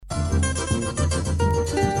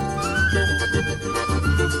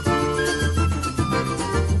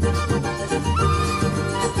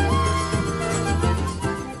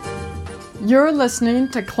You're listening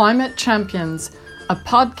to Climate Champions, a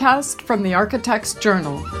podcast from the Architects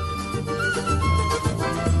Journal.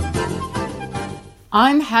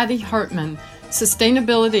 I'm Hattie Hartman,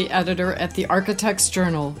 Sustainability Editor at the Architects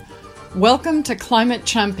Journal. Welcome to Climate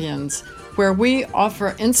Champions, where we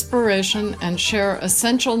offer inspiration and share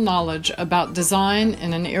essential knowledge about design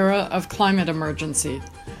in an era of climate emergency.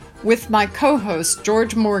 With my co-host,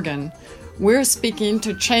 George Morgan, we're speaking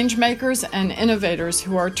to changemakers and innovators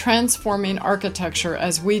who are transforming architecture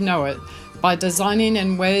as we know it by designing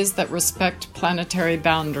in ways that respect planetary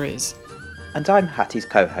boundaries. And I'm Hattie's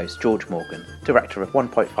co-host, George Morgan, Director of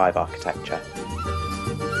 1.5 Architecture.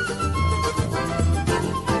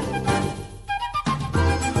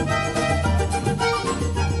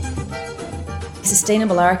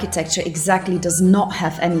 Sustainable architecture exactly does not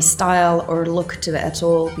have any style or look to it at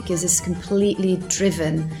all because it's completely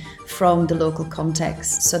driven from the local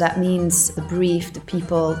context. So that means the brief, the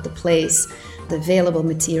people, the place, the available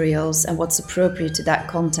materials, and what's appropriate to that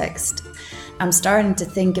context. I'm starting to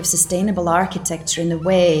think of sustainable architecture in a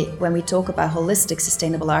way, when we talk about holistic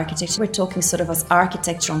sustainable architecture, we're talking sort of as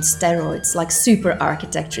architecture on steroids, like super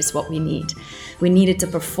architecture is what we need. We need it to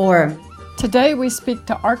perform. Today we speak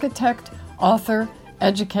to architect, author,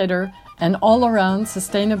 educator, and all-around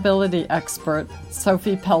sustainability expert,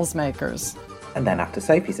 Sophie Pelsmakers. And then after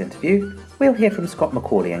Sophie's interview, we'll hear from Scott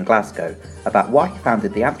McCauley in Glasgow about why he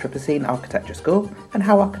founded the Anthropocene Architecture School and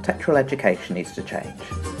how architectural education needs to change.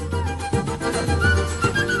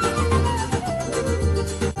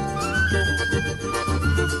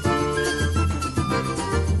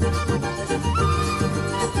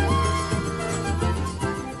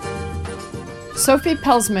 Sophie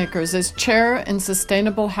Pelsmakers is Chair in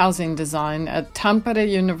Sustainable Housing Design at Tampere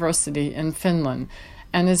University in Finland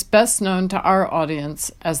and is best known to our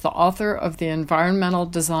audience as the author of the Environmental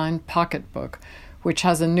Design Pocketbook, which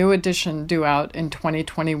has a new edition due out in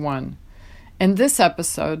 2021. In this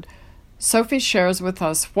episode, Sophie shares with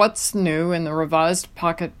us what's new in the revised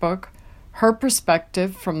Pocketbook, her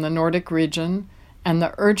perspective from the Nordic region, and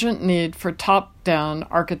the urgent need for top-down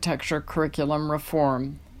architecture curriculum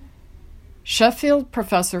reform. Sheffield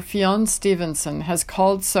professor Fionn Stevenson has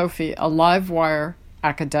called Sophie a live-wire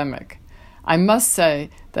academic. I must say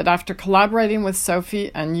that after collaborating with Sophie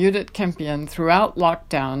and Judith Kempion throughout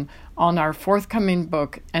lockdown on our forthcoming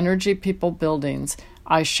book, Energy, People, Buildings,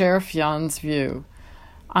 I share Fionn's view.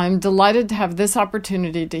 I'm delighted to have this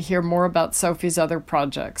opportunity to hear more about Sophie's other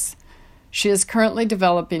projects. She is currently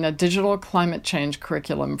developing a digital climate change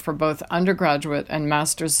curriculum for both undergraduate and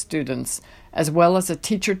master's students, as well as a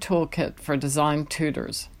teacher toolkit for design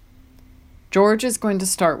tutors. George is going to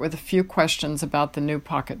start with a few questions about the new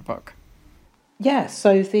Pocketbook. Yeah,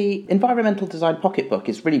 so the Environmental Design Pocketbook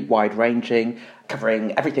is really wide-ranging,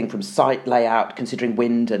 covering everything from site layout, considering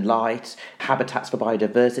wind and light, habitats for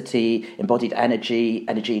biodiversity, embodied energy,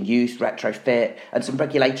 energy in use, retrofit, and some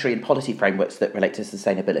regulatory and policy frameworks that relate to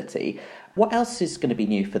sustainability. What else is going to be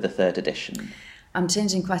new for the third edition? I'm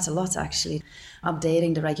changing quite a lot, actually.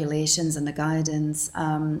 Updating the regulations and the guidance.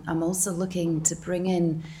 I'm also looking to bring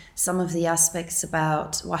in some of the aspects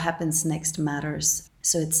about what happens next matters.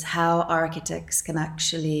 So it's how architects can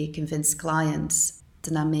actually convince clients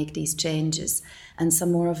to now make these changes, and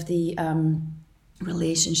some more of the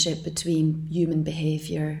relationship between human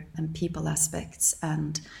behavior and people aspects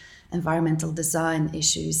and environmental design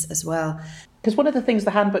issues as well. Because one of the things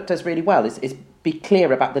the handbook does really well is be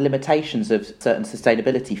clear about the limitations of certain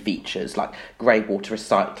sustainability features, like grey water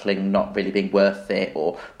recycling not really being worth it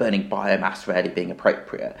or burning biomass rarely being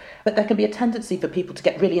appropriate. But there can be a tendency for people to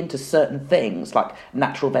get really into certain things, like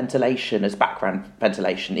natural ventilation as background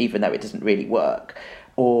ventilation, even though it doesn't really work,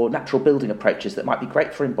 or natural building approaches that might be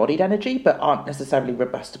great for embodied energy but aren't necessarily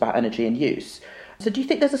robust about energy in use. So do you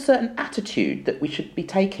think there's a certain attitude that we should be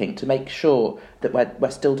taking to make sure that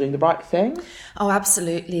we're still doing the right thing? Oh,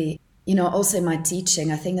 absolutely. You know, also in my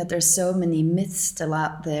teaching, I think that there's so many myths still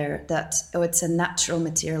out there that, it's a natural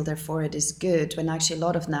material, therefore it is good, when actually a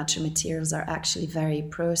lot of natural materials are actually very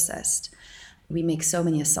processed. We make so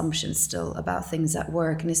many assumptions still about things that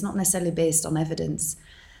work, and it's not necessarily based on evidence.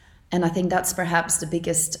 And I think that's perhaps the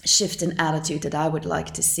biggest shift in attitude that I would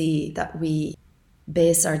like to see, that we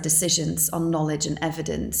base our decisions on knowledge and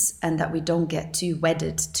evidence, and that we don't get too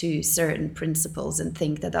wedded to certain principles and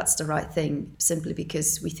think that that's the right thing simply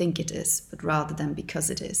because we think it is, but rather than because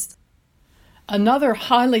it is. Another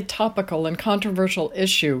highly topical and controversial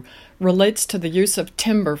issue relates to the use of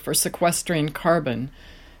timber for sequestering carbon.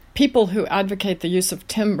 People who advocate the use of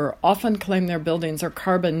timber often claim their buildings are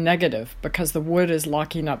carbon negative because the wood is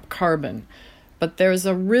locking up carbon. But there's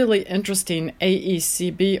a really interesting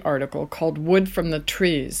AECB article called Wood from the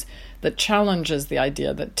Trees that challenges the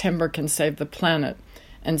idea that timber can save the planet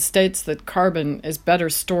and states that carbon is better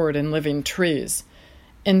stored in living trees.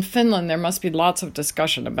 In Finland, there must be lots of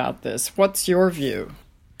discussion about this. What's your view?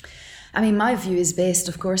 I mean, my view is based,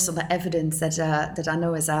 of course, on the evidence that I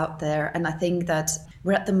know is out there. And I think that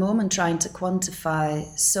we're at the moment trying to quantify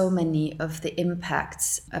so many of the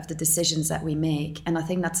impacts of the decisions that we make. And I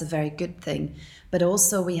think that's a very good thing. But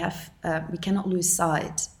also we cannot lose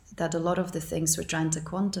sight that a lot of the things we're trying to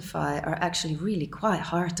quantify are actually really quite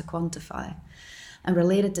hard to quantify. And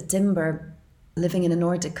related to timber, living in a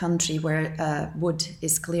Nordic country where wood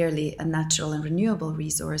is clearly a natural and renewable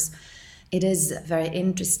resource, it is very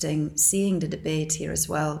interesting seeing the debate here as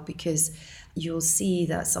well, because you'll see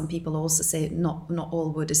that some people also say not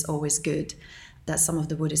all wood is always good, that some of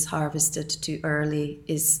the wood is harvested too early,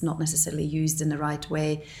 is not necessarily used in the right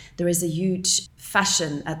way. There is a huge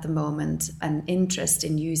fashion at the moment and interest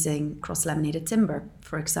in using cross-laminated timber,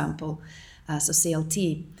 for example, so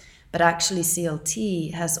CLT. But actually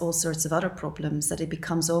CLT has all sorts of other problems, that it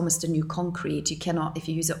becomes almost a new concrete. You cannot, if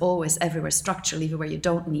you use it always everywhere structurally, even where you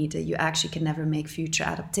don't need it, you actually can never make future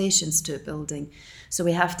adaptations to a building. So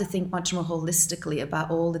we have to think much more holistically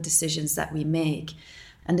about all the decisions that we make.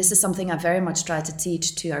 And this is something I very much try to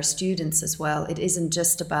teach to our students as well. It isn't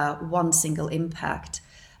just about one single impact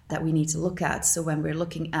that we need to look at. So when we're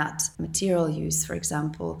looking at material use, for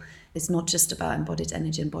example, it's not just about embodied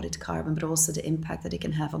energy, embodied carbon, but also the impact that it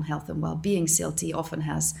can have on health and well-being. CLT often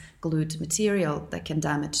has glued material that can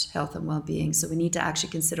damage health and well-being. So we need to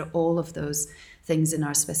actually consider all of those things in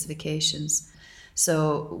our specifications.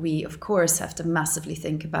 So we, of course, have to massively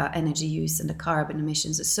think about energy use and the carbon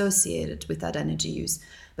emissions associated with that energy use.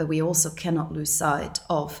 But we also cannot lose sight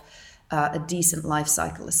of a decent life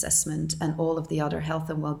cycle assessment and all of the other health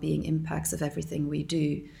and well-being impacts of everything we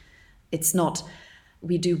do. It's not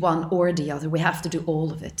we do one or the other. We have to do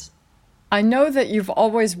all of it. I know that you've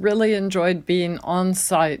always really enjoyed being on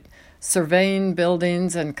site, surveying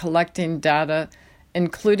buildings and collecting data,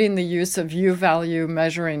 including the use of U-value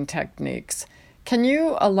measuring techniques. Can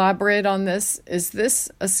you elaborate on this? Is this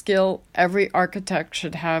a skill every architect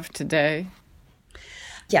should have today?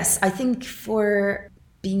 Yes, I think for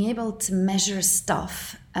being able to measure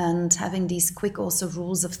stuff and having these quick also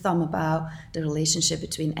rules of thumb about the relationship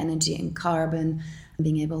between energy and carbon, and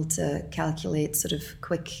being able to calculate sort of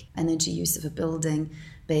quick energy use of a building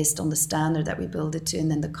based on the standard that we build it to,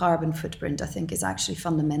 and then the carbon footprint, I think is actually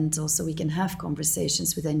fundamental, so we can have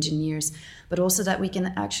conversations with engineers, but also that we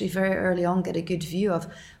can actually very early on get a good view of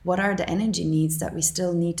what are the energy needs that we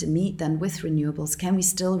still need to meet then with renewables. Can we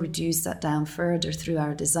still reduce that down further through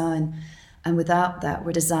our design? And without that,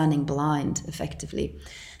 we're designing blind, effectively.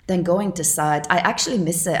 Then going to site, I actually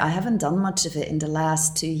miss it. I haven't done much of it in the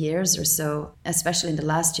last 2 years or so, especially in the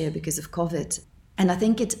last year because of COVID. And I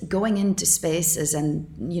think it's going into spaces and,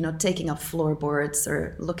 taking up floorboards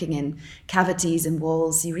or looking in cavities in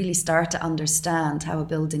walls, you really start to understand how a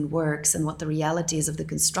building works and what the reality is of the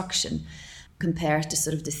construction compared to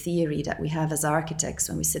sort of the theory that we have as architects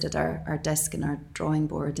when we sit at our desk and our drawing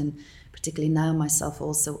board, and particularly now myself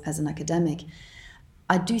also as an academic.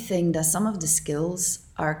 I do think that some of the skills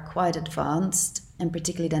are quite advanced, and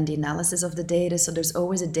particularly then the analysis of the data. So there's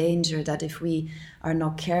always a danger that if we are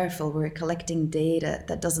not careful, we're collecting data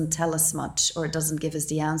that doesn't tell us much or doesn't give us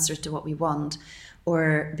the answer to what we want,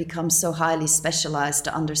 or becomes so highly specialized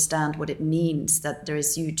to understand what it means that there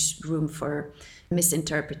is huge room for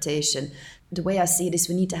misinterpretation. The way I see it is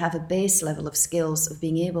we need to have a base level of skills of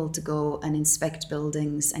being able to go and inspect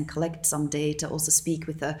buildings and collect some data, also speak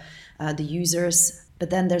with the users. But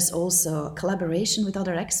then there's also collaboration with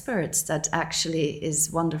other experts that actually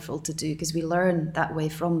is wonderful to do, because we learn that way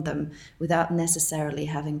from them without necessarily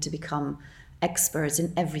having to become experts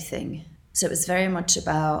in everything. So it's very much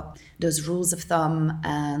about those rules of thumb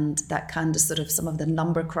and that kind of sort of some of the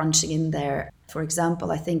number crunching in there. For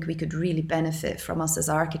example, I think we could really benefit from us as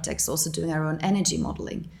architects also doing our own energy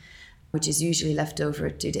modeling, which is usually left over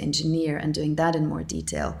to the engineer and doing that in more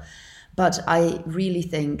detail. But I really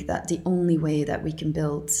think that the only way that we can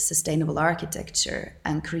build sustainable architecture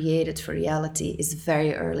and create it for reality is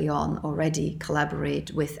very early on already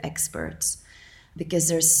collaborate with experts, because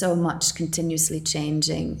there's so much continuously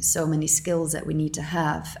changing, so many skills that we need to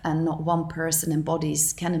have, and not one person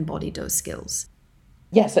can embody those skills.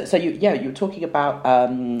 Yeah, so you're talking about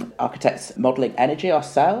architects modelling energy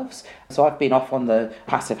ourselves. So I've been off on the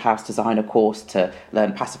Passive House Designer course to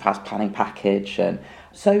learn Passive House Planning Package, and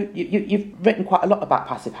so you've written quite a lot about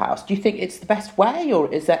Passive House. Do you think it's the best way,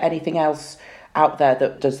 or is there anything else out there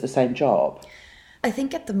that does the same job? I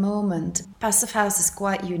think at the moment, Passive House is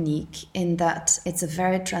quite unique in that it's a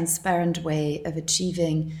very transparent way of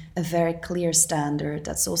achieving a very clear standard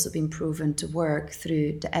that's also been proven to work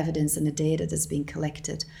through the evidence and the data that's been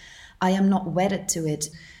collected. I am not wedded to it.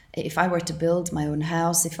 If I were to build my own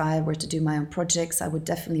house, if I were to do my own projects, I would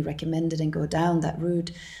definitely recommend it and go down that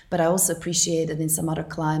route. But I also appreciate that in some other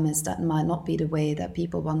climates that might not be the way that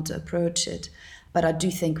people want to approach it. But I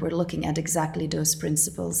do think we're looking at exactly those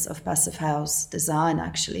principles of Passive House design,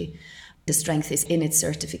 actually. The strength is in its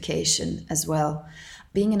certification as well.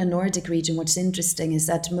 Being in a Nordic region, what's interesting is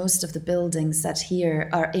that most of the buildings that here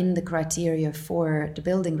are in the criteria for the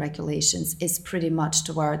building regulations is pretty much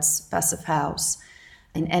towards Passive House.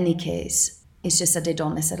 In any case, it's just that they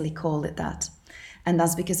don't necessarily call it that. And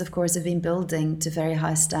that's because, of course, they've been building to very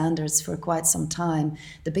high standards for quite some time.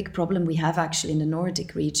 The big problem we have actually in the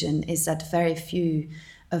Nordic region is that very few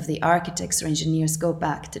of the architects or engineers go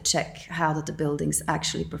back to check how that the buildings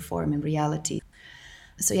actually perform in reality.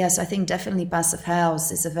 So yes, I think definitely Passive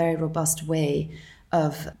House is a very robust way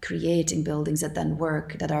of creating buildings that then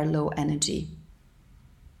work, that are low energy.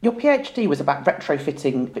 Your PhD was about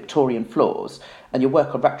retrofitting Victorian floors, and your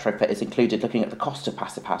work on retrofit included looking at the cost of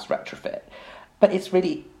Passive House retrofit. But it's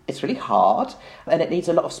really hard, and it needs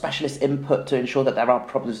a lot of specialist input to ensure that there aren't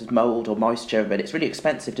problems with mould or moisture, and it's really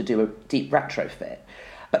expensive to do a deep retrofit.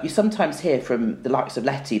 But you sometimes hear from the likes of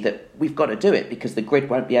Letty that we've got to do it because the grid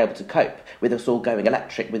won't be able to cope with us all going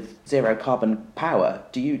electric with zero carbon power.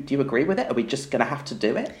 Do you agree with it? Are we just going to have to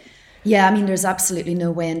do it? Yeah, I mean, there's absolutely no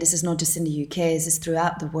way, and this is not just in the UK, this is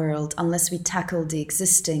throughout the world, unless we tackle the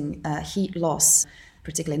existing heat loss,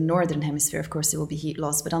 particularly in the Northern Hemisphere, of course, there will be heat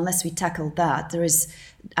loss, but unless we tackle that, there is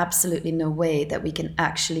absolutely no way that we can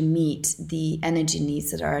actually meet the energy needs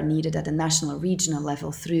that are needed at a national or regional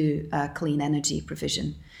level through clean energy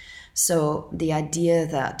provision. So the idea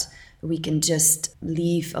that we can just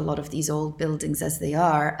leave a lot of these old buildings as they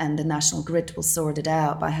are and the national grid will sort it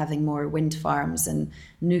out by having more wind farms and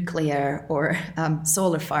nuclear or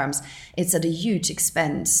solar farms, it's at a huge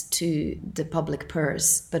expense to the public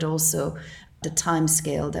purse, but also the time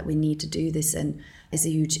scale that we need to do this in is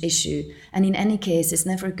a huge issue. And in any case, it's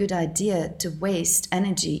never a good idea to waste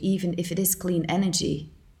energy, even if it is clean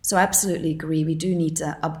energy. So I absolutely agree. We do need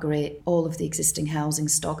to upgrade all of the existing housing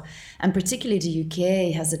stock. And particularly the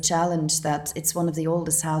UK has a challenge that it's one of the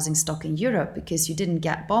oldest housing stock in Europe because you didn't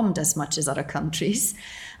get bombed as much as other countries.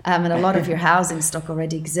 And a lot of your housing stock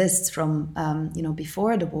already exists from,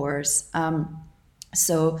 before the wars.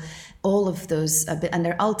 So all of those, and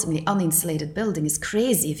they're ultimately uninsulated building is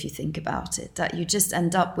crazy if you think about it, that you just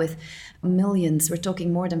end up with millions, we're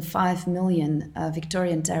talking more than 5 million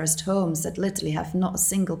Victorian terraced homes that literally have not a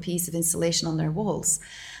single piece of insulation on their walls.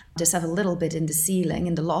 Just have a little bit in the ceiling,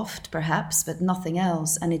 in the loft perhaps, but nothing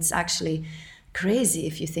else. And it's actually crazy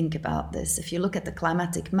if you think about this. If you look at the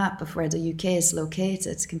climatic map of where the UK is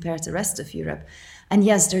located compared to the rest of Europe, and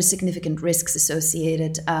yes, there's significant risks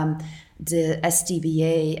associated. The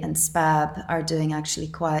SDBA and SPAB are doing actually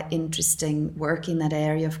quite interesting work in that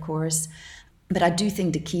area, of course. But I do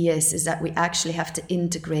think the key is that we actually have to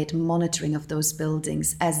integrate monitoring of those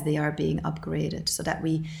buildings as they are being upgraded so that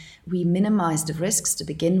we minimize the risks to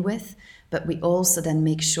begin with, but we also then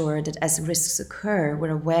make sure that as risks occur,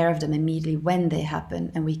 we're aware of them immediately when they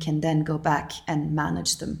happen and we can then go back and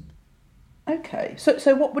manage them. Okay,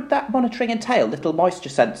 so what would that monitoring entail? Little moisture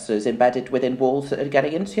sensors embedded within walls that are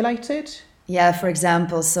getting insulated? Yeah, for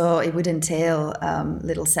example, so it would entail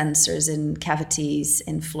little sensors in cavities,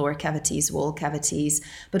 in floor cavities, wall cavities,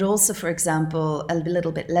 but also, for example, a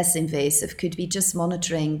little bit less invasive could be just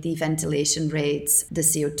monitoring the ventilation rates. The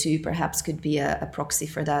CO2 perhaps could be a proxy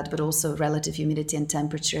for that, but also relative humidity and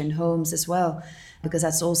temperature in homes as well, because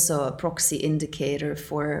that's also a proxy indicator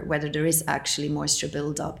for whether there is actually moisture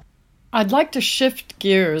buildup. I'd like to shift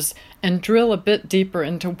gears and drill a bit deeper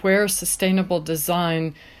into where sustainable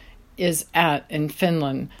design is at in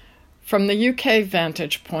Finland. From the UK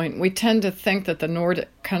vantage point, we tend to think that the Nordic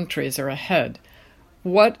countries are ahead.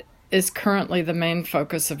 What is currently the main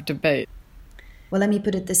focus of debate? Well, let me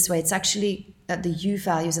put it this way. It's actually the U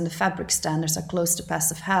values and the fabric standards are close to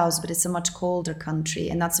Passive House, but it's a much colder country.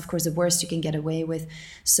 And that's, of course, the worst you can get away with.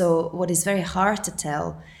 So what is very hard to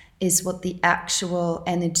tell is what the actual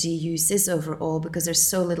energy use is overall, because there's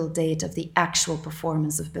so little data of the actual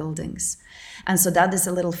performance of buildings. And so that is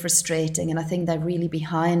a little frustrating, and I think they're really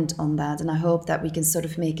behind on that, and I hope that we can sort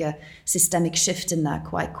of make a systemic shift in that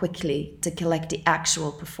quite quickly to collect the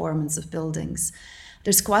actual performance of buildings.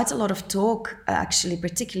 There's quite a lot of talk, actually,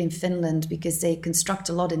 particularly in Finland, because they construct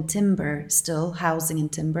a lot in timber still, housing in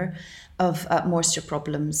timber, of moisture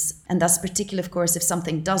problems. And that's particularly, of course, if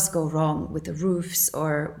something does go wrong with the roofs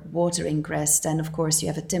or water ingress, then, of course, you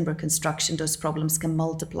have a timber construction, those problems can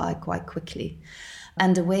multiply quite quickly.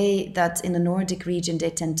 And the way that in the Nordic region they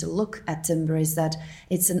tend to look at timber is that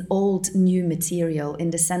it's an old new material,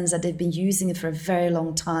 in the sense that they've been using it for a very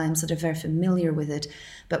long time, so they're very familiar with it.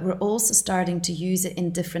 But we're also starting to use it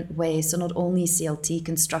in different ways. So not only CLT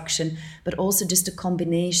construction, but also just a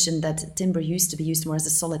combination that timber used to be used more as a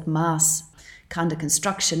solid mass kind of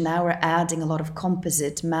construction. Now we're adding a lot of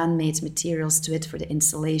composite, man-made materials to it for the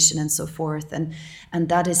insulation and so forth. And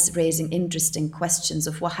that is raising interesting questions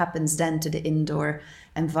of what happens then to the indoor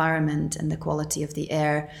environment and the quality of the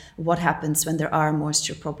air. What happens when there are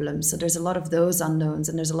moisture problems? So there's a lot of those unknowns,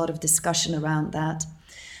 and there's a lot of discussion around that.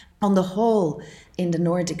 On the whole, in the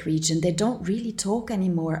Nordic region, they don't really talk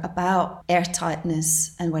anymore about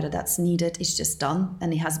airtightness and whether that's needed. It's just done,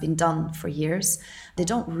 and it has been done for years. They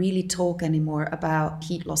don't really talk anymore about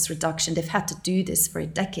heat loss reduction. They've had to do this for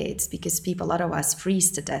decades because people otherwise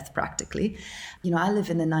freeze to death practically. You know, I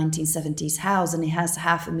live in a 1970s house and it has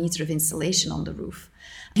 0.5 meter of insulation on the roof.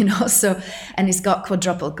 You know, so, and it's got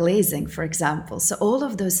quadruple glazing, for example. So all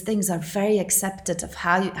of those things are very accepted of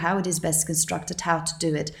how it is best constructed, how to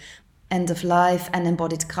do it. End of life and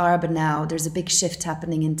embodied carbon now, there's a big shift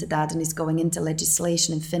happening into that, and it's going into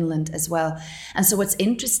legislation in Finland as well. And so what's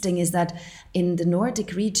interesting is that in the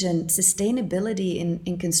Nordic region, sustainability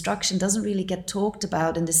in construction doesn't really get talked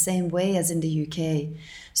about in the same way as in the UK.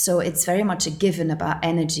 So it's very much a given about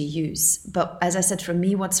energy use. But as I said, for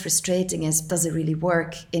me, what's frustrating is, does it really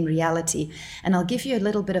work in reality? And I'll give you a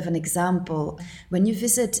little bit of an example. When you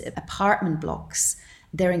visit apartment blocks,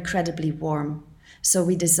 they're incredibly warm. So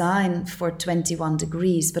we design for 21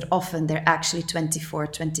 degrees, but often they're actually 24,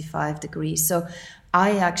 25 degrees. So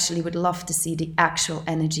I actually would love to see the actual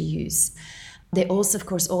energy use. They also, of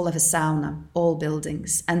course, all have a sauna, all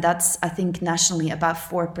buildings. And that's, I think, nationally about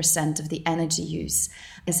 4% of the energy use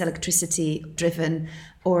is electricity driven,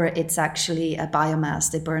 or it's actually a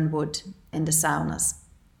biomass. They burn wood in the saunas.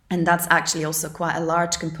 And that's actually also quite a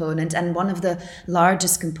large component, and one of the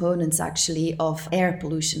largest components actually of air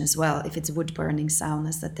pollution as well, if it's wood burning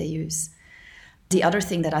saunas that they use. The other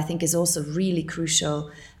thing that I think is also really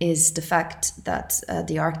crucial is the fact that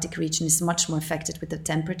the Arctic region is much more affected with the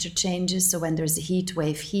temperature changes. So when there's a heat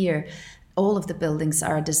wave here, all of the buildings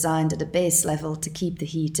are designed at a base level to keep the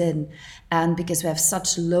heat in. And because we have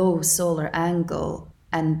such low solar angle,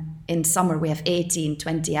 and in summer we have 18,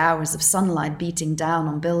 20 hours of sunlight beating down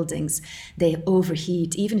on buildings, they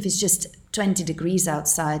overheat. Even if it's just 20 degrees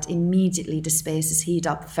outside, immediately the spaces heat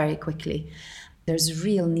up very quickly. There's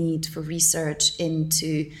real need for research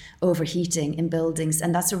into overheating in buildings,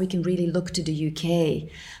 and that's where we can really look to the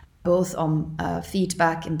UK, both on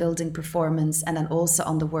feedback in building performance and then also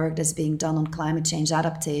on the work that's being done on climate change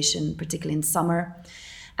adaptation, particularly in summer.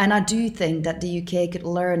 And I do think that the UK could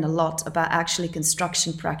learn a lot about actually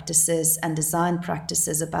construction practices and design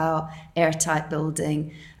practices about airtight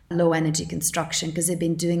building, low energy construction, because they've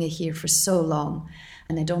been doing it here for so long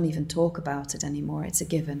and they don't even talk about it anymore. It's a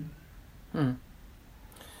given.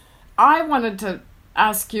 I wanted to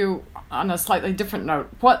ask you on a slightly different note,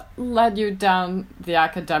 what led you down the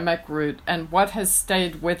academic route and what has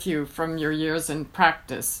stayed with you from your years in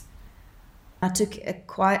practice? I took a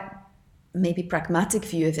quite maybe pragmatic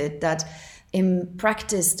view of it, that in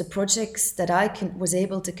practice, the projects that I was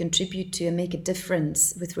able to contribute to and make a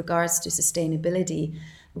difference with regards to sustainability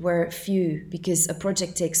were few, because a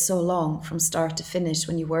project takes so long from start to finish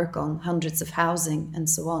when you work on hundreds of housing and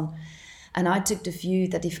so on. And I took the view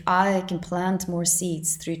that if I can plant more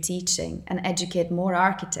seeds through teaching and educate more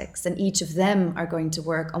architects, then each of them are going to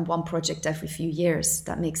work on one project every few years.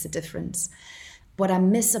 That makes a difference. What I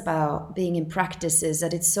miss about being in practice is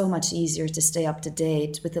that it's so much easier to stay up to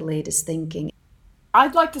date with the latest thinking.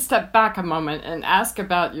 I'd like to step back a moment and ask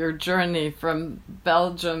about your journey from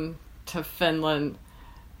Belgium to Finland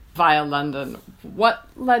via London. What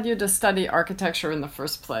led you to study architecture in the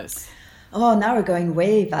first place? Oh, now we're going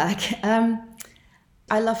way back.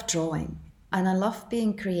 I love drawing and I love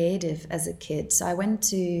being creative as a kid. So I went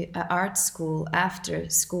to art school after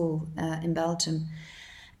school in Belgium.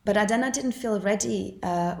 But I didn't feel ready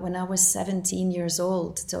when I was 17 years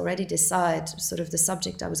old to already decide sort of the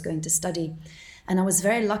subject I was going to study. And I was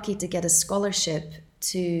very lucky to get a scholarship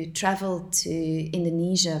to travel to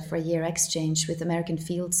Indonesia for a year exchange with American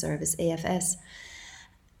Field Service, AFS.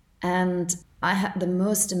 And I had the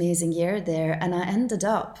most amazing year there. And I ended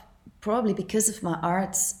up, probably because of my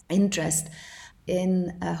arts interest,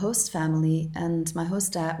 in a host family, and my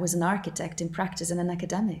host dad was an architect in practice and an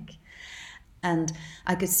academic. And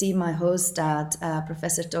I could see my host dad,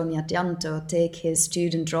 Professor Tony Addianto, take his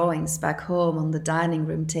student drawings back home on the dining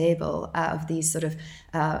room table out of these sort of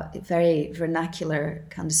very vernacular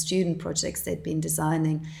kind of student projects they'd been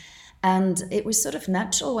designing. And it was sort of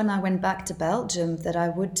natural when I went back to Belgium that I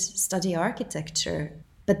would study architecture.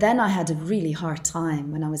 But then I had a really hard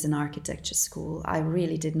time when I was in architecture school. I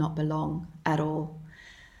really did not belong at all.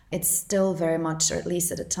 It's still very much, or at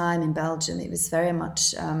least at the time in Belgium, it was very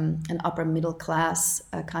much an upper middle class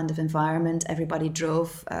kind of environment. Everybody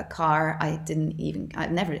drove a car. I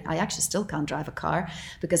actually still can't drive a car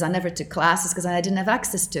because I never took classes because I didn't have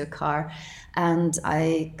access to a car. And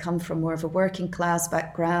I come from more of a working class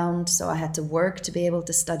background, so I had to work to be able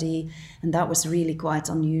to study. And that was really quite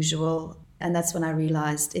unusual. And that's when I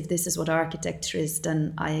realized if this is what architecture is,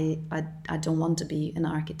 then I don't want to be an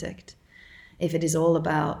architect. If it is all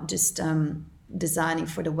about just designing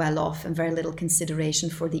for the well-off and very little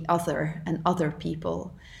consideration for the other and other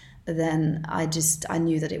people, then I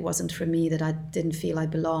knew that it wasn't for me, that I didn't feel I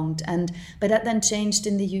belonged. But that then changed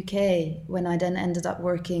in the UK when I then ended up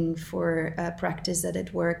working for a practice that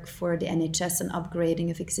had worked for the NHS and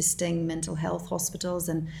upgrading of existing mental health hospitals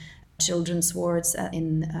and children's wards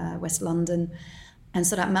in West London. And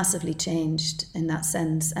so that massively changed in that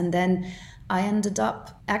sense. And then I ended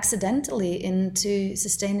up accidentally into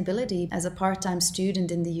sustainability as a part-time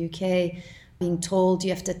student in the UK, being told you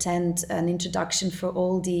have to attend an introduction for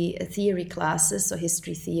all the theory classes, so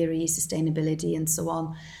history theory, sustainability, and so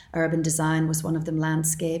on. Urban design was one of them,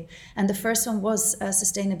 landscape. And the first one was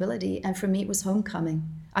sustainability, and for me it was homecoming.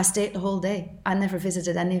 I stayed the whole day. I never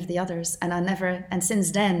visited any of the others, and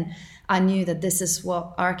since then I knew that this is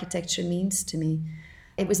what architecture means to me.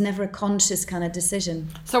 It was never a conscious kind of decision.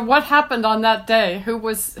 So what happened on that day? Who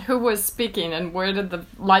was speaking, and where did the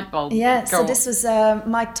light bulb go? So this was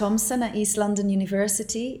Mike Thompson at East London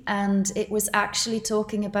University, and it was actually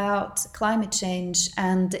talking about climate change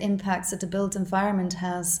and the impacts that the built environment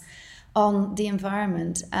has on the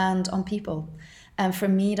environment and on people. And for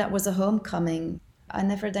me, that was a homecoming. I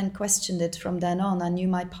never then questioned it from then on. I knew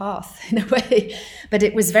my path in a way, but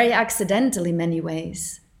it was very accidental in many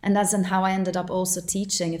ways. And that's how I ended up also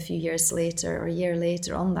teaching a few years later or a year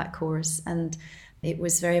later on that course. And it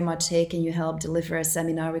was very much, hey, can you help deliver a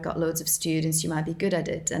seminar? We got loads of students, you might be good at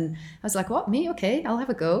it. And I was like, what, me? Okay, I'll have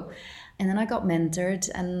a go. And then I got mentored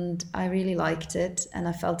and I really liked it and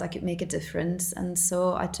I felt I could make a difference. And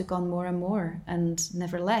so I took on more and more and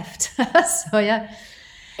never left. So yeah.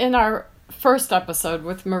 In our first episode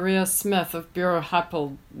with Maria Smith of Bureau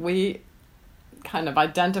Happel, we kind of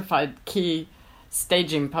identified key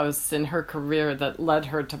staging posts in her career that led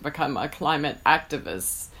her to become a climate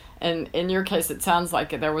activist. And in your case, it sounds like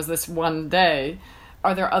there was this one day.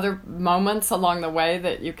 Are there other moments along the way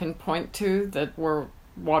that you can point to that were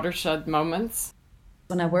watershed moments?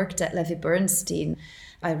 When I worked at Levi Bernstein,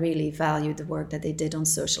 I really valued the work that they did on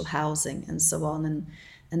social housing and so on,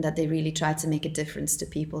 and that they really tried to make a difference to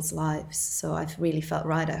people's lives. So I've really felt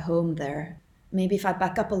right at home there. Maybe if I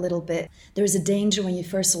back up a little bit, there is a danger when you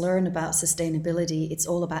first learn about sustainability, it's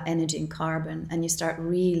all about energy and carbon, and you start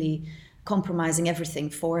really compromising everything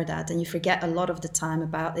for that. And you forget a lot of the time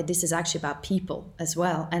about it. This is actually about people as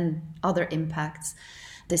well and other impacts.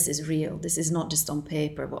 This is real. This is not just on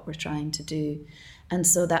paper what we're trying to do. And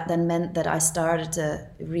so that then meant that I started to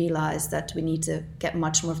realize that we need to get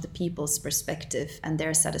much more of the people's perspective and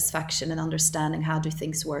their satisfaction and understanding how do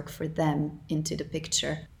things work for them into the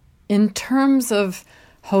picture. In terms of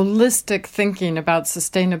holistic thinking about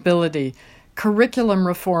sustainability, curriculum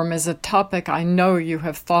reform is a topic I know you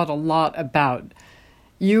have thought a lot about.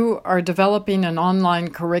 You are developing an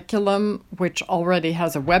online curriculum which already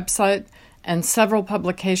has a website and several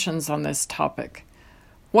publications on this topic.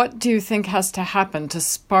 What do you think has to happen to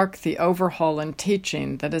spark the overhaul in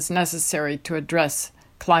teaching that is necessary to address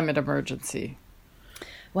climate emergency?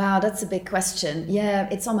 Wow, that's a big question. Yeah,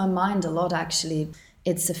 it's on my mind a lot, actually.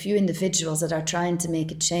 It's a few individuals that are trying to make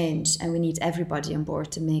a change, and we need everybody on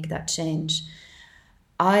board to make that change.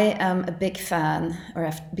 I am a big fan, or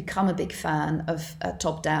have become a big fan of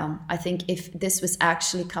top-down. I think if this was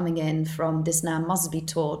actually coming in from this now must be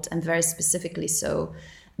taught, and very specifically so,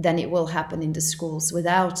 then it will happen in the schools.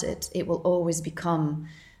 Without it, it will always become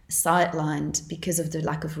sidelined because of the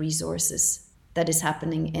lack of resources that is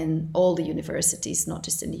happening in all the universities, not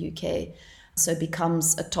just in the UK. So it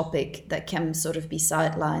becomes a topic that can sort of be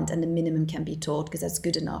sidelined and the minimum can be taught because that's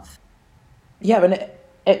good enough. Yeah, and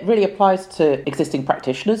it really applies to existing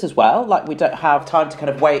practitioners as well. Like, we don't have time to kind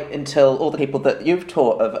of wait until all the people that you've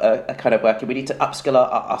taught are kind of working. We need to upskill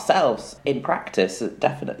ourselves in practice,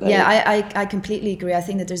 definitely. Yeah, I completely agree. I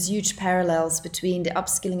think that there's huge parallels between the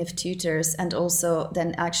upskilling of tutors and also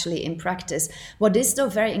then actually in practice. What is, though,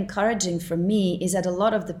 very encouraging for me is that a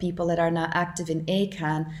lot of the people that are now active in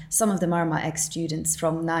ACAN, some of them are my ex-students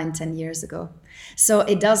from 9-10 years ago. So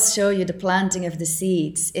it does show you the planting of the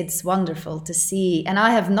seeds. It's wonderful to see. And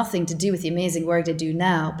I have nothing to do with the amazing work they do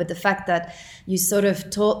now, but the fact that you sort of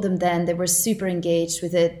taught them then, they were super engaged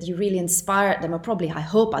with it, you really inspired them, or probably, I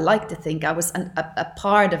hope, I like to think I was a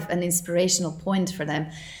part of an inspirational point for them,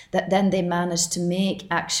 that then they managed to make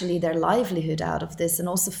actually their livelihood out of this and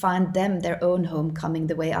also find them their own homecoming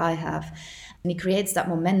the way I have. And it creates that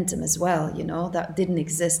momentum as well, you know, that didn't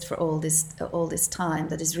exist for all this time,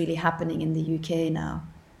 that is really happening in the UK now.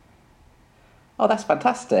 Oh, that's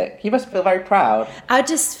fantastic. You must feel very proud. I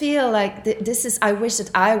just feel like I wish that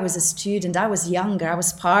I was a student, I was younger, I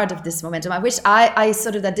was part of this momentum. I wish I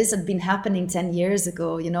sort of, that this had been happening 10 years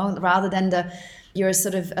ago, you know, rather than you're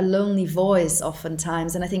sort of a lonely voice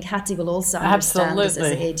oftentimes. And I think Hattie will also understand this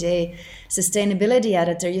as a AJ sustainability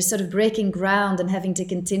editor. You're sort of breaking ground and having to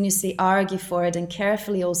continuously argue for it. And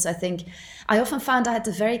carefully also, I think, I often found I had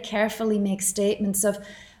to very carefully make statements of,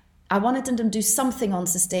 I wanted them to do something on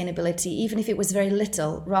sustainability, even if it was very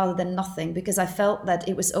little rather than nothing, because I felt that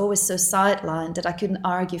it was always so sidelined that I couldn't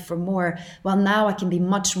argue for more. Well, now I can be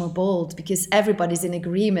much more bold because everybody's in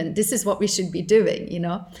agreement. This is what we should be doing, you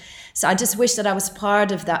know? So I just wish that I was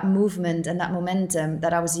part of that movement and that momentum,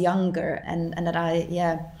 that I was younger and that I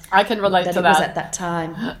can relate to that. Was at that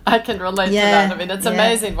time. I can relate to that. I mean, it's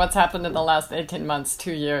amazing what's happened in the last 18 months,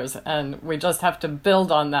 2 years, and we just have to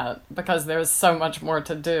build on that because there's so much more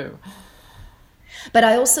to do. But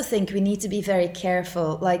I also think we need to be very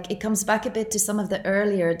careful. Like, it comes back a bit to some of the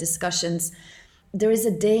earlier discussions. There is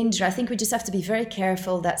a danger. I think we just have to be very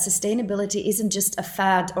careful that sustainability isn't just a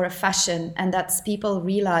fad or a fashion, and that people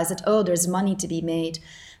realize that, oh, there's money to be made.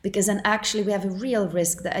 Because then actually we have a real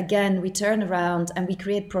risk that, again, we turn around and we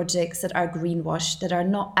create projects that are greenwashed, that are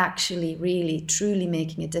not actually really, truly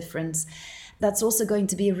making a difference. That's also going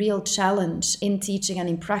to be a real challenge in teaching and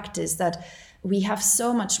in practice, that we have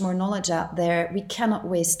so much more knowledge out there. We cannot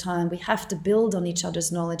waste time. We have to build on each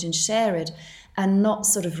other's knowledge and share it, and not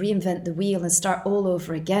sort of reinvent the wheel and start all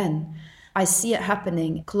over again. I see it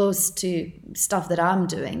happening close to stuff that I'm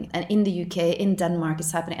doing. And in the UK, in Denmark,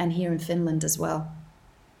 it's happening, and here in Finland as well.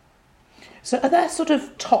 So are there sort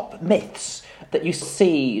of top myths that you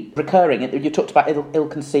see recurring? You talked about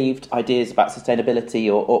ill-conceived ideas about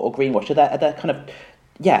sustainability or greenwash. Are there kind of,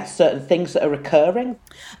 certain things that are recurring?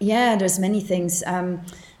 Yeah, there's many things.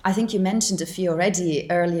 I think you mentioned a few already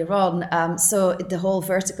earlier on. So the whole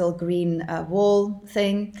vertical green wall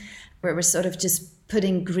thing, where we're sort of just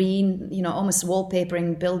putting green, you know, almost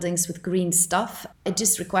wallpapering buildings with green stuff. It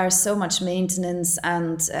just requires so much maintenance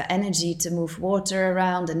and energy to move water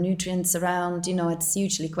around and nutrients around. You know, it's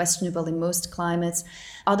hugely questionable in most climates.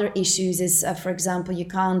 Other issues is, for example, you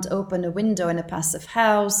can't open a window in a passive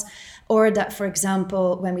house. Or that, for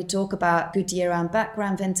example, when we talk about good year-round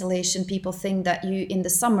background ventilation, people think that you in the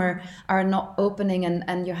summer are not opening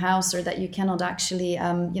and your house, or that you cannot actually,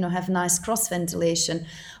 have nice cross ventilation.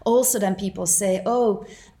 Also, then people say, oh,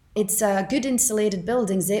 it's good insulated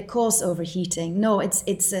buildings, they cause overheating. No,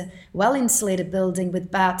 it's a well-insulated building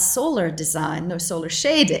with bad solar design, no solar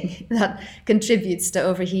shading, that contributes to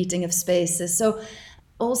overheating of spaces. So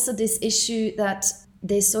also this issue that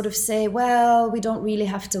they sort of say, well, we don't really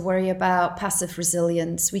have to worry about passive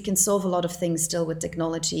resilience. We can solve a lot of things still with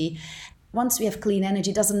technology. Once we have clean energy,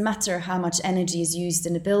 it doesn't matter how much energy is used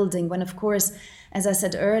in a building, when, of course, as I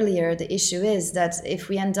said earlier, the issue is that if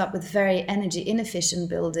we end up with very energy inefficient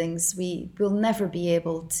buildings, we will never be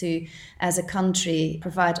able to, as a country,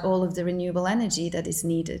 provide all of the renewable energy that is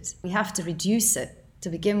needed. We have to reduce it to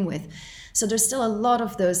begin with. So there's still a lot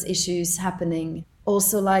of those issues happening.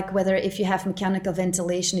 Also, like whether if you have mechanical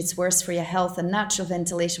ventilation, it's worse for your health than natural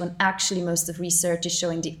ventilation, when actually most of research is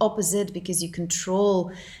showing the opposite, because you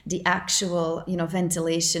control the actual,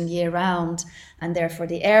 ventilation year round, and therefore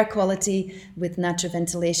the air quality with natural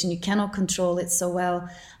ventilation, you cannot control it so well.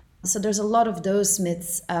 So there's a lot of those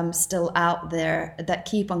myths still out there that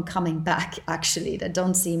keep on coming back, actually, that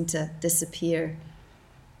don't seem to disappear.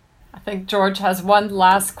 I think George has one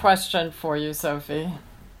last question for you, Sophie.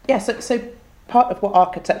 Yeah, so part of what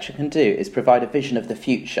architecture can do is provide a vision of the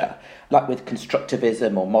future, like with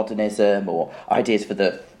constructivism or modernism or ideas for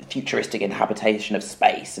the futuristic inhabitation of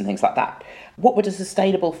space and things like that. What would a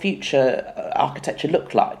sustainable future architecture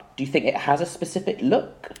look like? Do you think it has a specific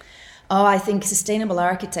look? Oh, I think sustainable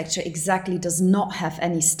architecture exactly does not have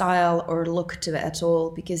any style or look to it at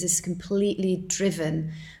all, because it's completely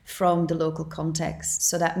driven from the local context.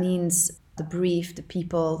 So that means the brief, the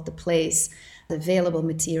people, the place, the available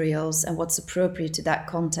materials, and what's appropriate to that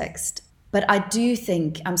context. But I do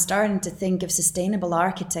think, I'm starting to think of sustainable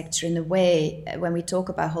architecture in a way, when we talk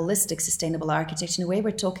about holistic sustainable architecture, in a way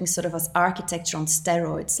we're talking sort of as architecture on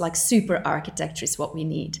steroids, like super architecture is what we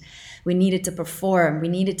need. We need it to perform, we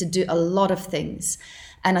need it to do a lot of things.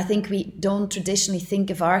 And I think we don't traditionally think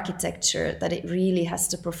of architecture that it really has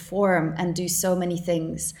to perform and do so many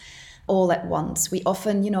things all at once. We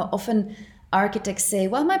often architects say,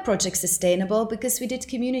 well, my project's sustainable because we did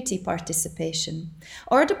community participation.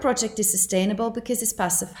 Or the project is sustainable because it's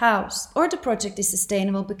passive house. Or the project is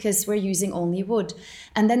sustainable because we're using only wood.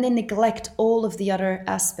 And then they neglect all of the other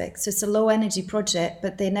aspects. So it's a low energy project,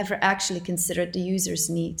 but they never actually considered the user's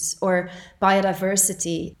needs. Or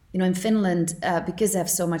biodiversity. In Finland, because they have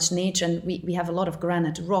so much nature and we have a lot of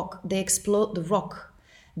granite rock, they explode the rock.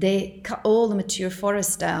 They cut all the mature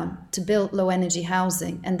forests down to build low energy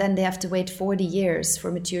housing, and then they have to wait 40 years for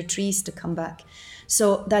mature trees to come back.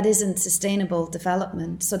 So that isn't sustainable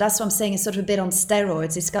development. So that's what I'm saying, it's sort of a bit on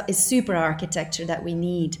steroids. It's super architecture that we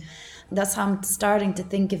need. That's how I'm starting to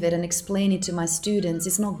think of it and explain it to my students.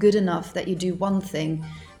 It's not good enough that you do one thing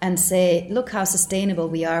and say, look how sustainable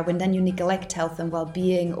we are, when then you neglect health and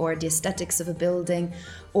well-being or the aesthetics of a building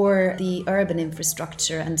or the urban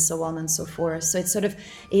infrastructure and so on and so forth. So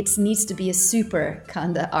it needs to be a super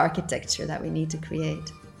kind of architecture that we need to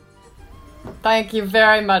create. Thank you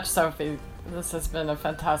very much, Sophie. This has been a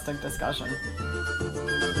fantastic discussion.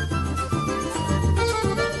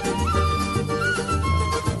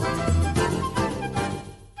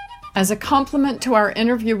 As a complement to our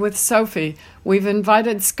interview with Sophie, we've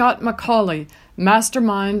invited Scott Macaulay,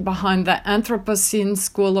 mastermind behind the Anthropocene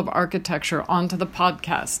School of Architecture, onto the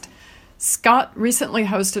podcast. Scott recently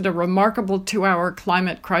hosted a remarkable 2-hour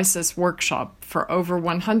climate crisis workshop for over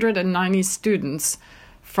 190 students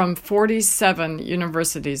from 47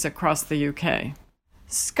 universities across the UK.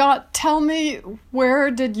 Scott, tell me, where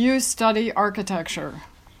did you study architecture?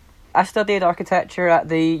 I studied architecture at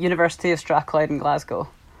the University of Strathclyde in Glasgow.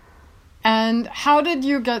 And how did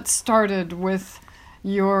you get started with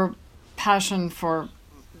your passion for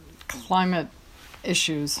climate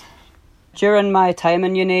issues? During my time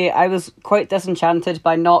in uni, I was quite disenchanted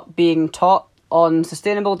by not being taught on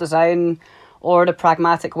sustainable design or the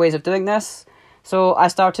pragmatic ways of doing this. So I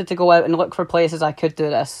started to go out and look for places I could do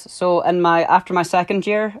this. So after my second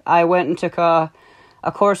year, I went and took a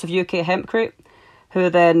course of UK Hempcrete, who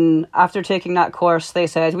then, after taking that course, they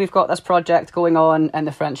said, we've got this project going on in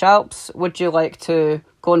the French Alps. Would you like to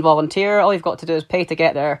go and volunteer? All you've got to do is pay to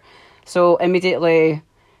get there. So immediately,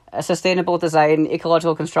 sustainable design,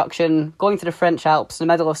 ecological construction, going to the French Alps in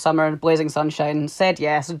the middle of summer in blazing sunshine, said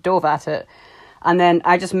yes, dove at it. And then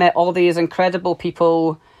I just met all these incredible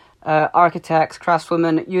people, architects,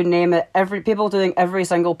 craftswomen, you name it, people doing every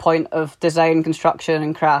single point of design, construction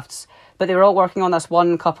and crafts. But they were all working on this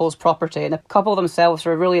one couple's property, and the couple themselves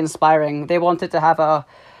were really inspiring. They wanted to have a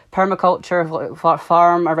permaculture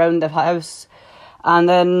farm around the house. And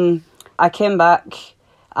then I came back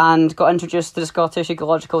and got introduced to the Scottish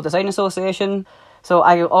Ecological Design Association. So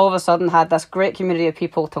I all of a sudden had this great community of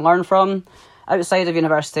people to learn from outside of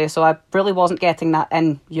university. So I really wasn't getting that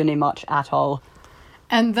in uni much at all.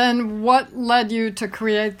 And then what led you to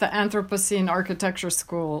create the Anthropocene Architecture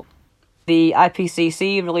School? The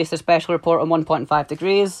IPCC released a special report on 1.5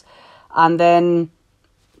 degrees, and then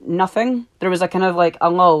nothing. There was a kind of like a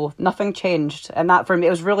lull. Nothing changed. And that, for me,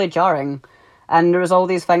 it was really jarring. And there was all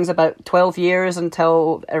these things about 12 years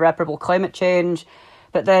until irreparable climate change.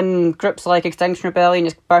 But then groups like Extinction Rebellion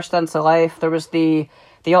just burst into life. There was the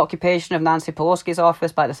occupation of Nancy Pelosi's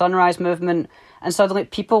office by the Sunrise Movement. And suddenly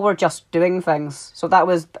people were just doing things. So that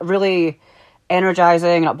was really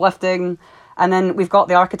energising and uplifting. And then we've got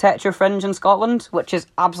the Architecture Fringe in Scotland, which is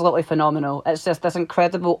absolutely phenomenal. It's just this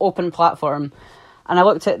incredible open platform. And I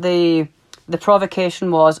looked at the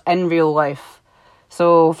provocation was in real life.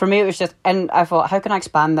 So for me, it was just, and I thought, how can I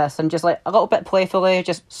expand this? And just like a little bit playfully,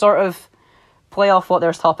 just sort of play off what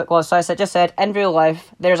their topic was. So I just said, in real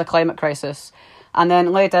life, there's a climate crisis. And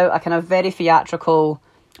then laid out a kind of very theatrical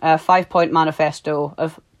 5-point manifesto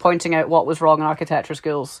of pointing out what was wrong in architecture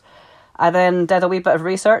schools. I then did a wee bit of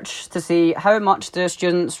research to see how much do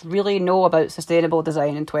students really know about sustainable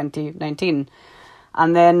design in 2019.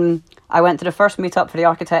 And then I went to the first meetup for the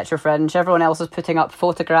Architecture Fringe. Everyone else is putting up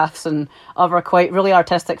photographs and other quite really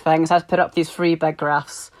artistic things. I put up these 3 big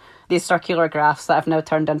graphs, these circular graphs that I've now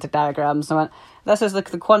turned into diagrams. I went, this is the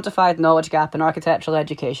quantified knowledge gap in architectural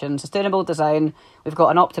education, sustainable design. We've got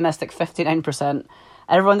an optimistic 59%.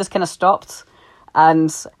 Everyone just kind of stopped.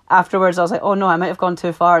 And afterwards, I was like, oh no, I might have gone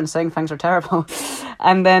too far and saying things are terrible.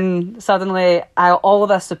 And then suddenly, all of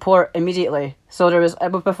this support immediately. So there was,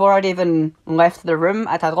 before I'd even left the room,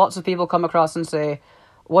 I'd had lots of people come across and say,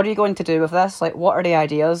 what are you going to do with this? Like, what are the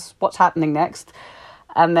ideas? What's happening next?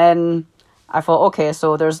 And then I thought, okay,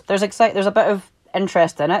 so there's a bit of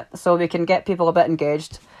interest in it, so we can get people a bit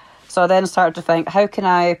engaged. So I then started to think, how can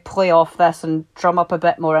I play off this and drum up a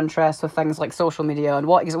bit more interest with things like social media and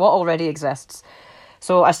what already exists?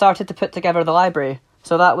 So I started to put together the library.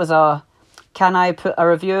 So that was can I put a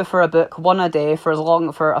review for a book, one a day for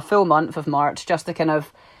a full month of March, just to kind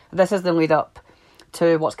of, this is the lead up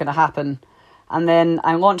to what's going to happen. And then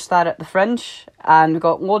I launched that at the Fringe and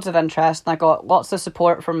got loads of interest, and I got lots of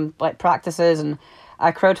support from like practices, and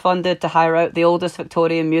I crowdfunded to hire out the oldest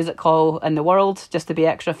Victorian music hall in the world just to be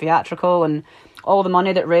extra theatrical, and all the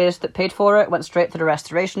money that paid for it went straight to the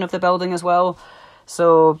restoration of the building as well.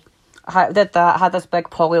 So I did that, had this big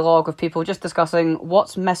polylog of people just discussing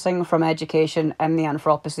what's missing from education in the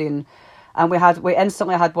Anthropocene. And we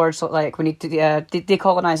instantly had words like we need to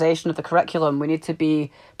decolonisation of the curriculum. We need to be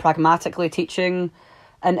pragmatically teaching.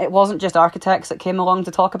 And it wasn't just architects that came along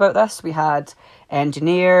to talk about this. We had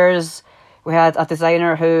engineers. We had a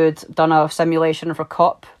designer who'd done a simulation for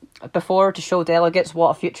COP before to show delegates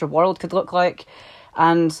what a future world could look like.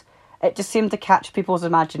 And it just seemed to catch people's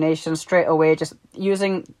imagination straight away. Just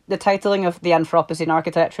using the titling of the Anthropocene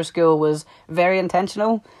Architecture School was very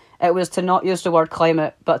intentional. It was to not use the word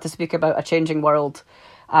climate, but to speak about a changing world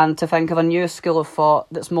and to think of a new school of thought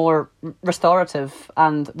that's more restorative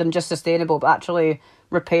than just sustainable, but actually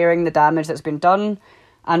repairing the damage that's been done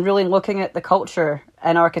and really looking at the culture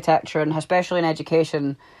in architecture and especially in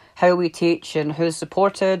education, how we teach and who's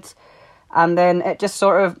supported. And then it just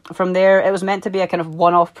sort of, from there, it was meant to be a kind of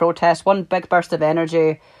one-off protest, one big burst of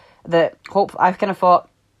energy that I've kind of thought,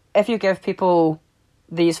 if you give people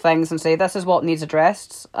these things and say, this is what needs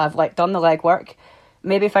addressed, I've like done the legwork,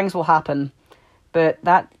 maybe things will happen. But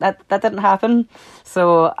that didn't happen.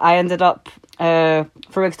 So I ended up,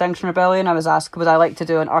 for Extinction Rebellion, I was asked, would I like to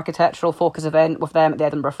do an architectural focus event with them at the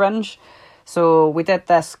Edinburgh Fringe? So we did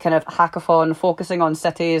this kind of hackathon focusing on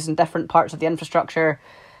cities and different parts of the infrastructure.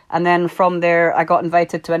 And then from there, I got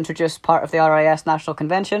invited to introduce part of the RIS National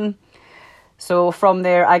Convention. So from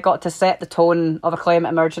there, I got to set the tone of a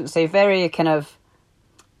climate emergency very kind of,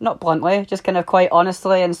 not bluntly, just kind of quite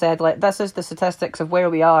honestly, and said, like, this is the statistics of where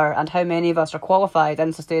we are and how many of us are qualified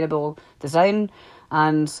in sustainable design.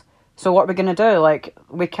 And so what we're going to do, like,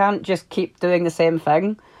 we can't just keep doing the same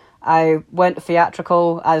thing. I went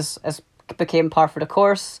theatrical as became par for the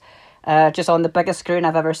course. Just on the biggest screen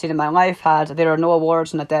I've ever seen in my life, had There Are No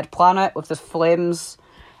Awards on a Dead Planet with the flames,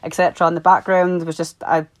 etc. in the background. It was just,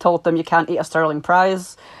 I told them you can't eat a Stirling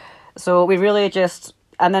prize. So we really just,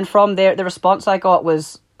 and then from there, the response I got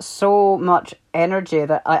was so much energy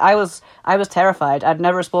that I was terrified. I'd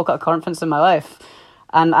never spoke at a conference in my life.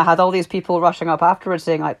 And I had all these people rushing up afterwards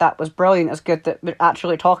saying, like, that was brilliant. It's good that we're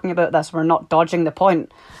actually talking about this. We're not dodging the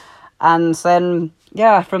point. And then,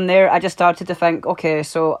 yeah, from there, I just started to think, okay,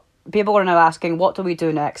 so people are now asking, what do we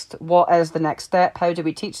do next? What is the next step? How do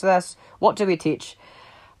we teach this? What do we teach?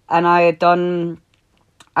 And I did a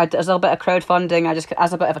little bit of crowdfunding. I just,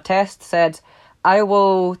 as a bit of a test, said, I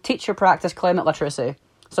will teach your practice climate literacy.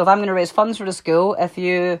 So if I'm going to raise funds for the school, if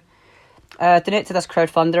you donate to this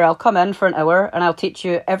crowdfunder, I'll come in for an hour and I'll teach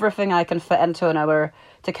you everything I can fit into an hour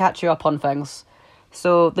to catch you up on things.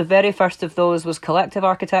 So the very first of those was collective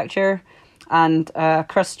architecture, and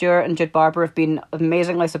Chris Stewart and Jude Barber have been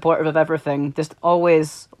amazingly supportive of everything, just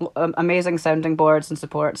always amazing sounding boards and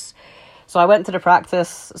supports. So I went to the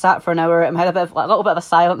practice, sat for an hour, and had a little bit of a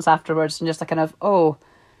silence afterwards, and just a kind of,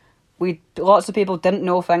 lots of people didn't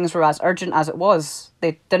know things were as urgent as it was.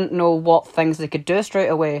 They didn't know what things they could do straight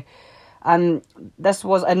away. And this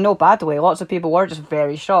was in no bad way. Lots of people were just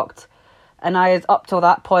very shocked. And I, up till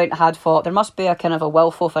that point, had thought there must be a kind of a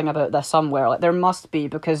willful thing about this somewhere. Like, there must be,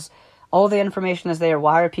 because all the information is there.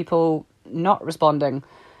 Why are people not responding?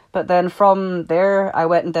 But then from there, I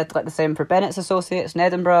went and did like the same for Bennett's Associates in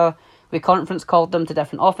Edinburgh. We conference called them to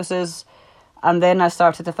different offices. And then I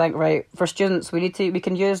started to think, right, for students, we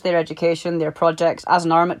can use their education, their projects as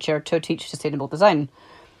an armature to teach sustainable design.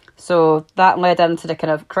 So that led into the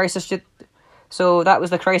kind of So that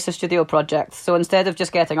was the Crisis Studio project. So instead of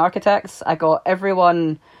just getting architects, I got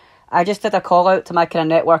everyone. I just did a call out to my kind of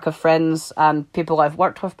network of friends and people I've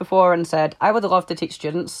worked with before and said, I would love to teach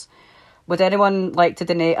students. Would anyone like to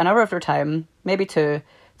donate an hour of their time, maybe two,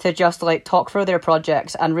 to just like talk through their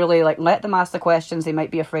projects and really like let them ask the questions they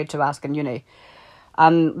might be afraid to ask in uni.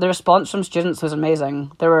 And the response from students was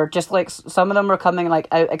amazing. They were just like, some of them were coming like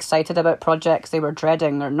out excited about projects they were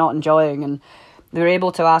dreading or not enjoying, and they were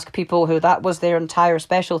able to ask people who that was their entire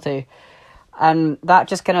specialty. And that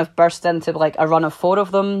just kind of burst into like a run of 4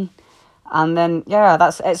 of them. And then, yeah,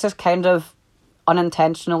 it's just kind of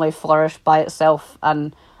unintentionally flourished by itself.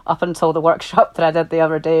 And up until the workshop that I did the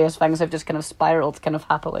other day, as things have just kind of spiraled kind of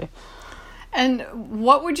happily. And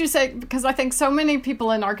what would you say, because I think so many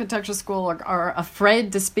people in architecture school are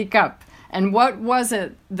afraid to speak up. And what was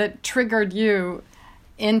it that triggered you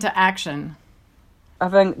into action? I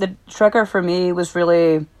think the trigger for me was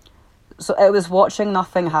really, so it was watching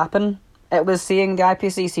nothing happen. It was seeing the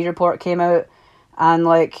IPCC report came out, and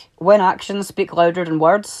like when actions speak louder than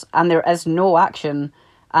words, and there is no action,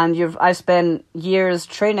 and I spent years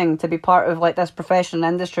training to be part of like this professional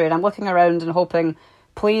industry, and I'm looking around and hoping,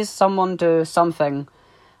 please someone do something,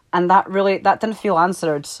 and that didn't feel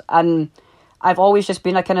answered. And I've always just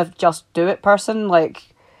been a kind of just do it person, like,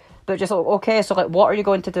 but just okay, so like what are you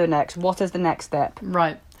going to do next? What is the next step?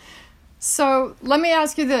 Right. So let me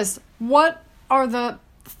ask you this: what are the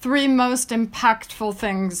 3 most impactful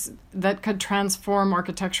things that could transform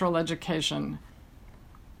architectural education?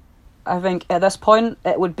 I think at this point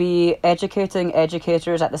it would be educating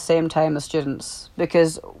educators at the same time as students,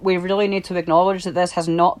 because we really need to acknowledge that this has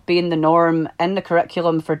not been the norm in the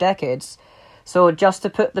curriculum for decades. So just to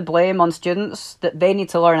put the blame on students that they need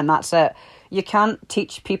to learn and that's it. You can't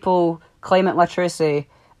teach people climate literacy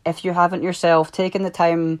if you haven't yourself taken the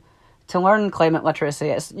time to learn climate literacy.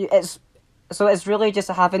 It's really just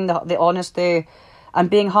having the honesty and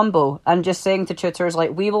being humble and just saying to tutors,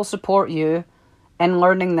 like, we will support you in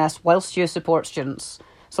learning this whilst you support students.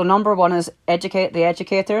 So number 1 is educate the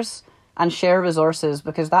educators and share resources,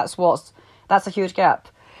 because that's a huge gap.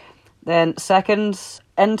 Then second,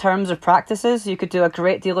 in terms of practices, you could do a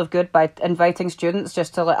great deal of good by inviting students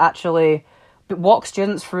just to actually walk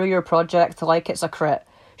students through your project like it's a crit.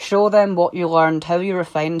 Show them what you learned, how you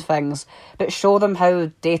refined things, but show them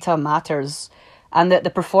how data matters, and that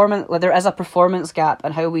there is a performance gap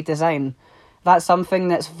in how we design. That's something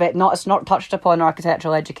that's it's not touched upon in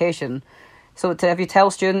architectural education. So if you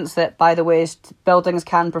tell students that, by the way, buildings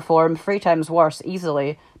can perform 3 times worse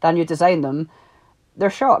easily than you design them, they're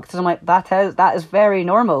shocked. And I'm like, that is very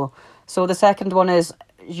normal. So the second one is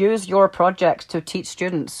use your projects to teach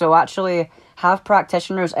students. So actually have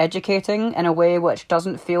practitioners educating in a way which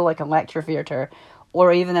doesn't feel like a lecture theatre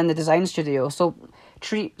or even in the design studio. So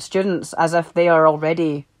treat students as if they are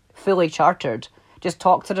already fully chartered. Just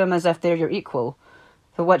talk to them as if they're your equal,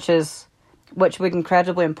 which would be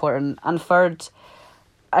incredibly important. And third,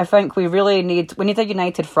 I think we need a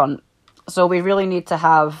united front. So we really need to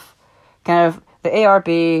have kind of the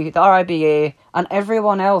ARB, the RIBA, and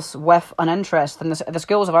everyone else with an interest in the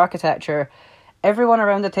schools of architecture, everyone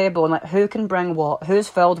around the table, and like who can bring what, who's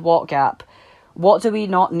filled what gap, what do we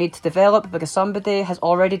not need to develop because somebody has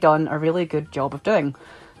already done a really good job of doing.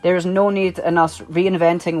 There is no need in us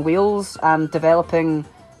reinventing wheels and developing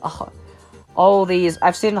all these.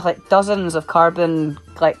 I've seen like dozens of carbon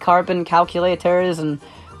calculators, and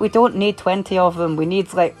we don't need 20 of them. We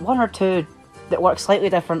need like 1 or 2 that work slightly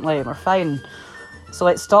differently, and we're fine. So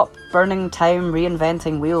like stop burning time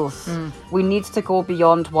reinventing wheels. We need to go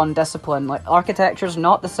beyond one discipline. Like architecture's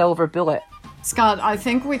not the silver bullet. Scott, I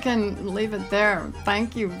think we can leave it there.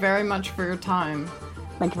 Thank you very much for your time.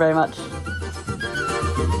 Thank you very much.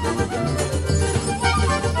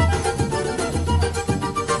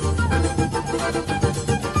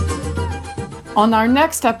 On our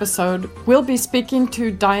next episode, we'll be speaking to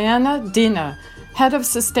Diana Dina, Head of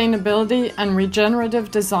Sustainability and Regenerative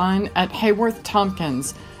Design at Hayworth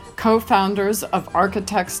Tompkins, co-founders of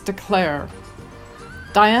Architects Declare.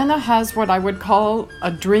 Diana has what I would call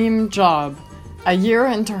a dream job. A year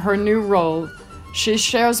into her new role, she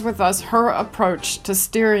shares with us her approach to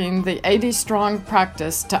steering the 80-strong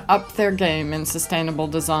practice to up their game in sustainable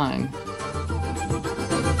design.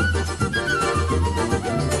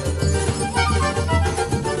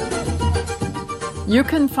 You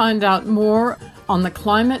can find out more on the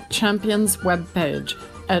Climate Champions webpage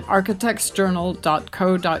at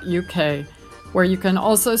architectsjournal.co.uk, where you can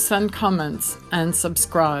also send comments and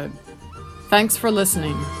subscribe. Thanks for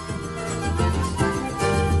listening.